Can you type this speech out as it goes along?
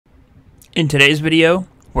In today's video,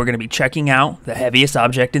 we're going to be checking out the heaviest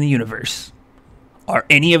object in the universe. Are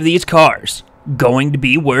any of these cars going to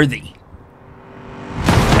be worthy?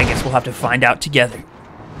 I guess we'll have to find out together.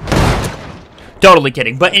 Totally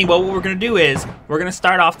kidding. But anyway, what we're going to do is, we're going to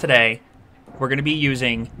start off today, we're going to be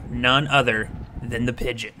using none other than the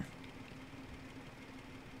Pigeon.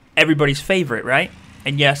 Everybody's favorite, right?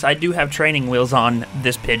 And yes, I do have training wheels on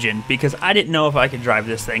this Pigeon because I didn't know if I could drive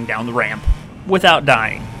this thing down the ramp without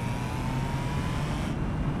dying.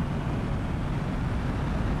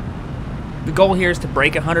 The goal here is to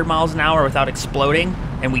break 100 miles an hour without exploding,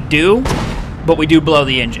 and we do, but we do blow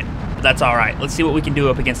the engine. But that's alright. Let's see what we can do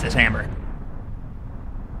up against this hammer.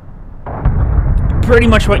 Pretty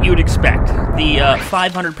much what you would expect. The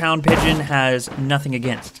 500-pound Pigeon has nothing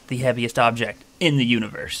against the heaviest object in the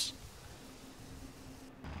universe.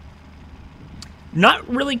 Not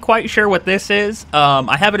really quite sure what this is.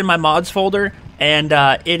 I have it in my mods folder, and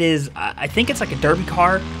it is, I think it's like a derby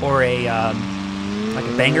car or a like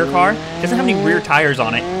a banger car. It doesn't have any rear tires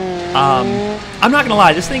on it. I'm not gonna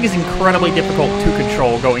lie, this thing is incredibly difficult to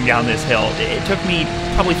control going down this hill. It took me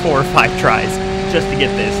probably 4 or 5 tries just to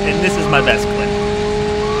get this, and this is my best clip.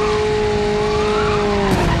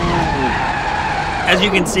 As you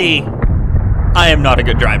can see, I am not a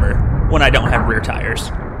good driver when I don't have rear tires.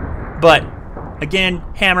 But again,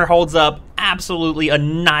 hammer holds up, absolutely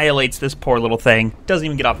annihilates this poor little thing. Doesn't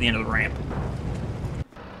even get off the end of the ramp.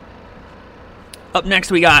 Up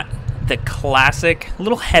next we got the classic, a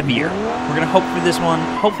little heavier. We're gonna hope for this one.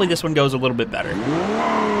 Hopefully this one goes a little bit better.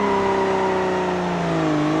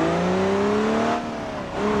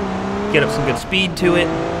 Get up some good speed to it.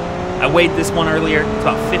 I weighed this one earlier. It's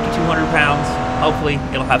about 5,200 pounds. Hopefully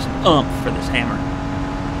it'll have some oomph for this hammer.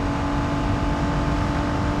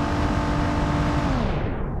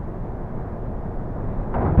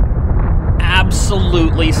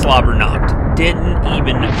 Absolutely slobber knocked. Didn't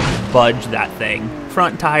even budge that thing.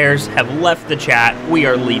 Front tires have left the chat. We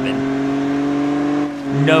are leaving.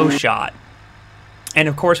 No shot. And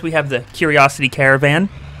of course we have the Curiosity Caravan,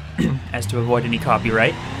 as to avoid any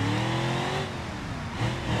copyright.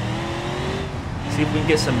 See if we can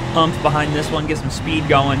get some oomph behind this one, get some speed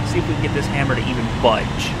going, see if we can get this hammer to even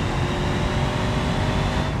budge.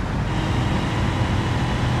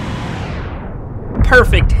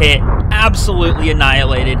 Perfect hit, absolutely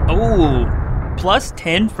annihilated. Ooh, plus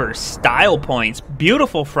 10 for style points.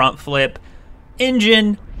 Beautiful front flip.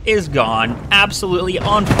 Engine is gone, absolutely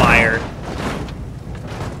on fire.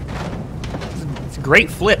 It's a great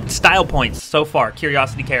flip. Style points so far,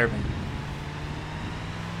 Curiosity Caravan.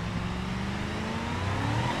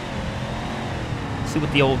 See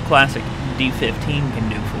what the old classic D15 can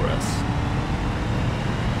do for us.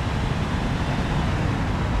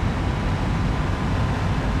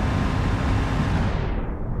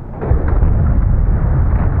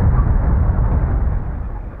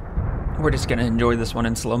 We're just gonna enjoy this one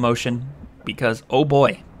in slow motion because, oh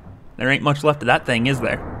boy, there ain't much left of that thing, is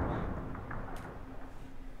there?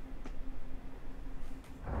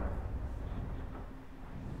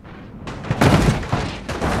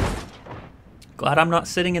 Glad I'm not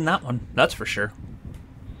sitting in that one, that's for sure.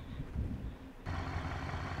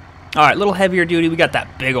 Alright, a little heavier duty. We got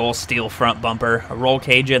that big old steel front bumper, a roll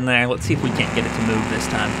cage in there. Let's see if we can't get it to move this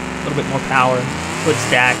time. A little bit more power, hood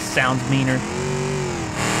stacks, sounds meaner.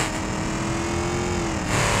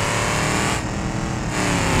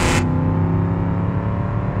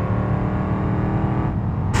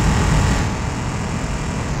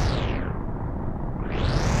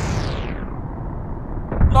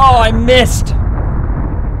 Oh, I missed!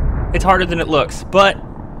 It's harder than it looks, but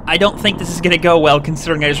I don't think this is going to go well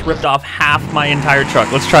considering I just ripped off half my entire truck.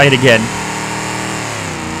 Let's try it again.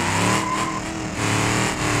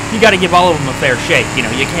 You got to give all of them a fair shake, you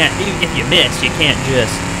know, you can't, if you miss, you can't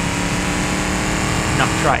just not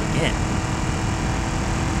try again.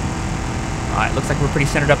 Alright, looks like we're pretty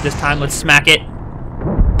centered up this time. Let's smack it.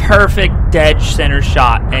 Perfect dead center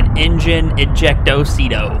shot, an engine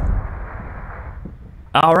ejectocito.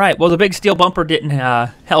 Alright, well the big steel bumper didn't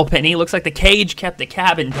help any. Looks like the cage kept the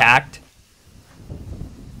cab intact.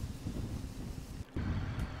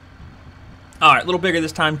 Alright, a little bigger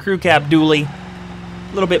this time. Crew cab dually.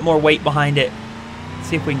 A little bit more weight behind it. Let's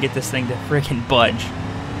see if we can get this thing to frickin' budge.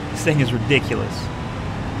 This thing is ridiculous.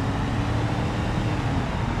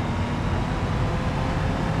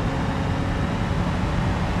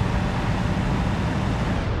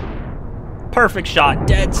 Perfect shot,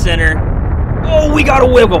 dead center. Oh, we got a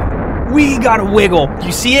wiggle. We got a wiggle. Do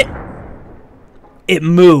you see it? It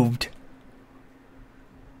moved.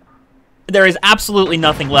 There is absolutely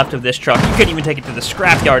nothing left of this truck. You couldn't even take it to the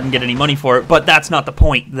scrapyard and get any money for it, but that's not the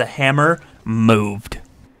point. The hammer moved.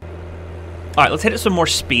 All right, let's hit it some more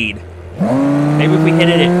speed. Maybe if we hit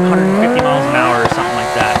it at 150 miles an hour or something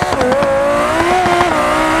like that.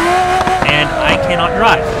 And I cannot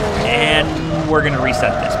drive. And we're going to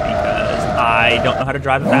reset this because I don't know how to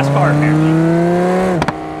drive a fast car, apparently.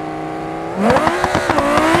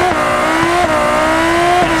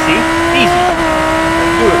 See? Easy.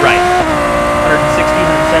 Do it right. 160,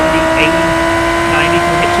 170, 80, 90,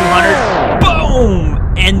 can hit 200. Boom!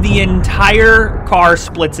 And the entire car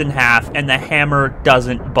splits in half, and the hammer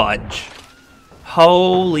doesn't budge.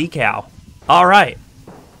 Holy cow. All right.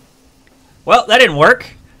 Well, that didn't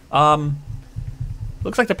work.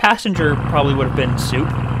 Looks like the passenger probably would have been soup.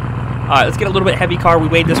 All right, let's get a little bit heavy car. We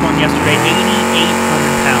weighed this one yesterday,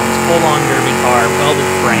 8,800 pounds. Full-on derby car, welded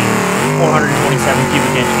frame, 427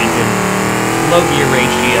 cubic inch engine, low gear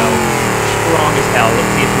ratio, strong as hell. Let's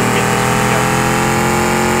see if we can get this one to go.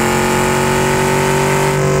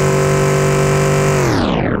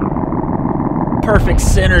 Perfect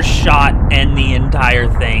center shot and the entire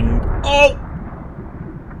thing. Oh!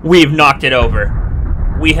 We've knocked it over.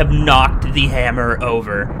 We have knocked the hammer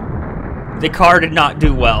over. The car did not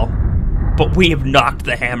do well, but we have knocked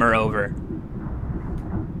the hammer over.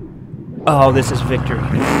 Oh, this is victory.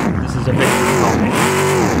 This is a victory moment.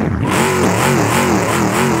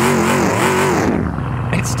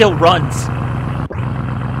 It still runs.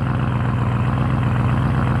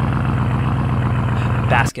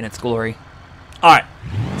 Bask in its glory. Alright,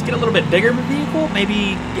 let's get a little bit bigger of a vehicle.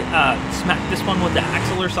 Maybe smack this one with the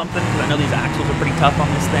axle or something, because I know these axles are pretty tough on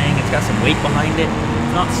this thing. It's got some weight behind it.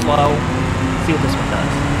 It's not slow. Let's see what this one does.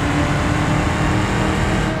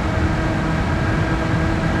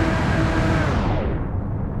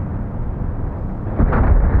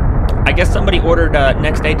 I guess somebody ordered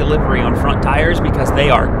next day delivery on front tires because they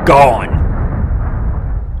are gone.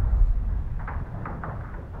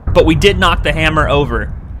 But we did knock the hammer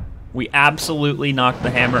over. We absolutely knocked the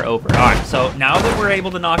hammer over. All right, so now that we're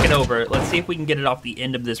able to knock it over, let's see if we can get it off the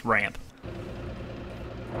end of this ramp.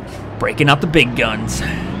 Breaking out the big guns.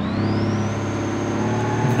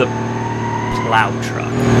 The plow truck.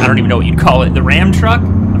 I don't even know what you'd call it. The ram truck?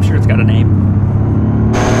 I'm sure it's got a name.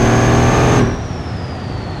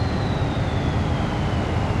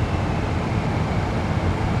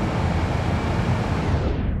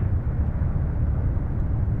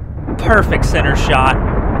 Perfect center shot.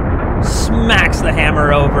 Smacks the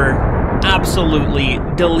hammer over, absolutely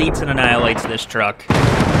deletes and annihilates this truck.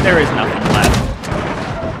 There is nothing left.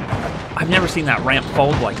 I've never seen that ramp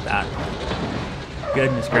fold like that.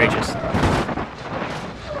 Goodness gracious.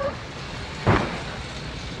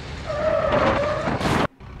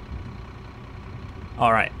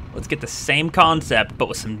 All right, let's get the same concept, but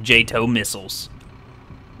with some JTOW missiles.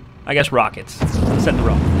 I guess rockets. Said the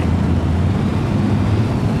wrong thing.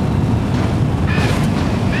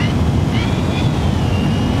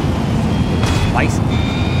 Spicy.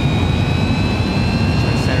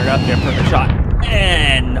 Center it up, get a perfect shot.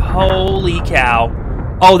 And holy cow.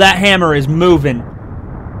 Oh, that hammer is moving.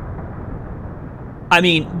 I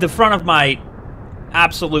mean, the front of my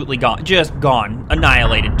absolutely gone. Just gone.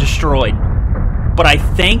 Annihilated. Destroyed. But I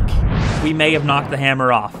think we may have knocked the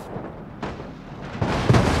hammer off.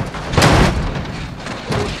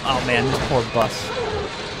 Oh man, this poor bus.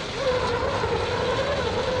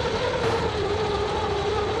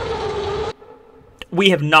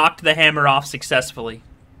 We have knocked the hammer off successfully.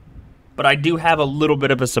 But I do have a little bit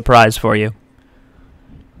of a surprise for you.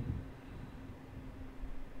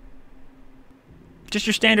 Just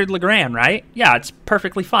your standard Legrand, right? Yeah, it's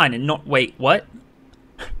perfectly fine. And no, wait, what?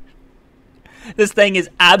 This thing is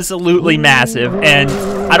absolutely massive, and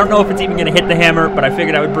I don't know if it's even going to hit the hammer, but I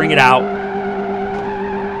figured I would bring it out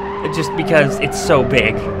just because it's so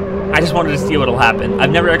big. I just wanted to see what'll happen.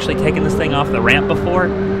 I've never actually taken this thing off the ramp before.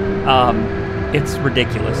 It's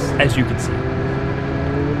ridiculous, as you can see.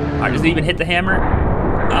 All right, does it even hit the hammer?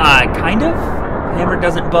 Kind of. The hammer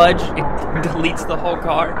doesn't budge. It deletes the whole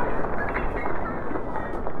car.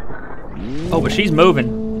 Oh, but she's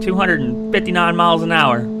moving. 259 miles an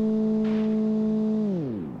hour.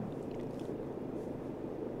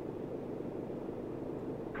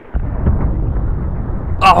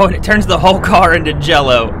 Oh, and it turns the whole car into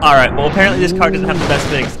jello. Alright, well apparently this car doesn't have the best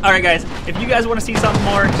fix. Alright guys, if you guys want to see something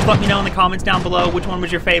more, just let me know in the comments down below. Which one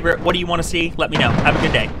was your favorite? What do you want to see? Let me know. Have a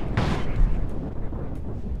good day.